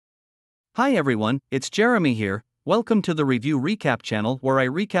Hi everyone, it's Jeremy here. Welcome to the Review Recap channel where I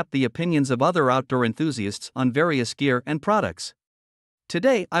recap the opinions of other outdoor enthusiasts on various gear and products.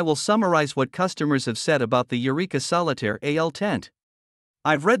 Today I will summarize what customers have said about the Eureka Solitaire AL Tent.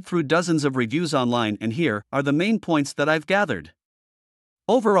 I've read through dozens of reviews online and here are the main points that I've gathered.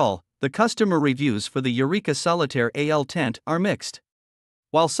 Overall, the customer reviews for the Eureka Solitaire AL Tent are mixed.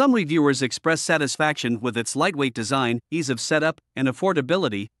 While some reviewers express satisfaction with its lightweight design, ease of setup, and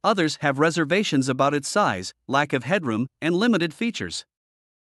affordability, others have reservations about its size, lack of headroom, and limited features.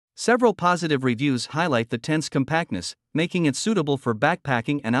 Several positive reviews highlight the tent's compactness, making it suitable for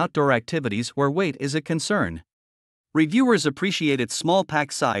backpacking and outdoor activities where weight is a concern. Reviewers appreciate its small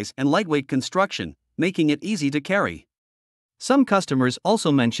pack size and lightweight construction, making it easy to carry. Some customers also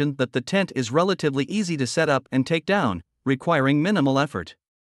mention that the tent is relatively easy to set up and take down, requiring minimal effort.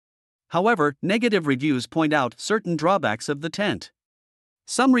 However, negative reviews point out certain drawbacks of the tent.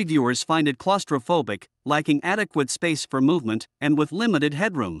 Some reviewers find it claustrophobic, lacking adequate space for movement, and with limited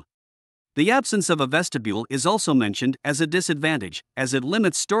headroom. The absence of a vestibule is also mentioned as a disadvantage, as it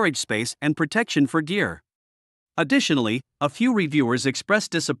limits storage space and protection for gear. Additionally, a few reviewers express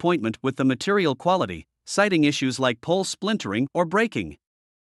disappointment with the material quality, citing issues like pole splintering or breaking.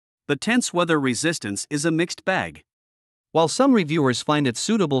 The tent's weather resistance is a mixed bag. While some reviewers find it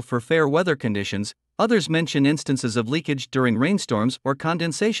suitable for fair weather conditions, others mention instances of leakage during rainstorms or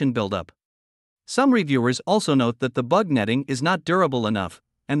condensation buildup. Some reviewers also note that the bug netting is not durable enough,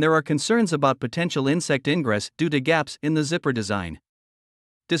 and there are concerns about potential insect ingress due to gaps in the zipper design.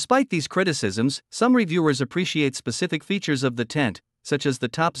 Despite these criticisms, some reviewers appreciate specific features of the tent, such as the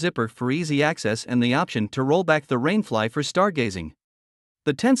top zipper for easy access and the option to roll back the rainfly for stargazing.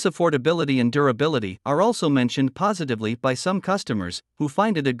 The tent's affordability and durability are also mentioned positively by some customers, who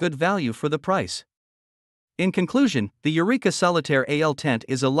find it a good value for the price. In conclusion, the Eureka Solitaire AL Tent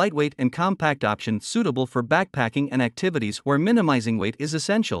is a lightweight and compact option suitable for backpacking and activities where minimizing weight is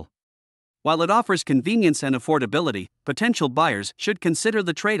essential. While it offers convenience and affordability, potential buyers should consider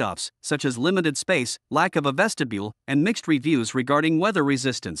the trade-offs, such as limited space, lack of a vestibule, and mixed reviews regarding weather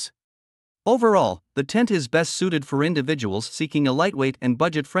resistance. Overall, the tent is best suited for individuals seeking a lightweight and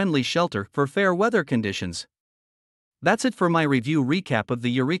budget-friendly shelter for fair weather conditions. That's it for my review recap of the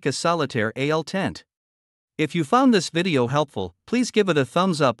Eureka Solitaire AL Tent. If you found this video helpful, please give it a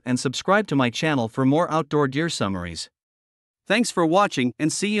thumbs up and subscribe to my channel for more outdoor gear summaries. Thanks for watching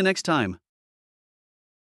and see you next time.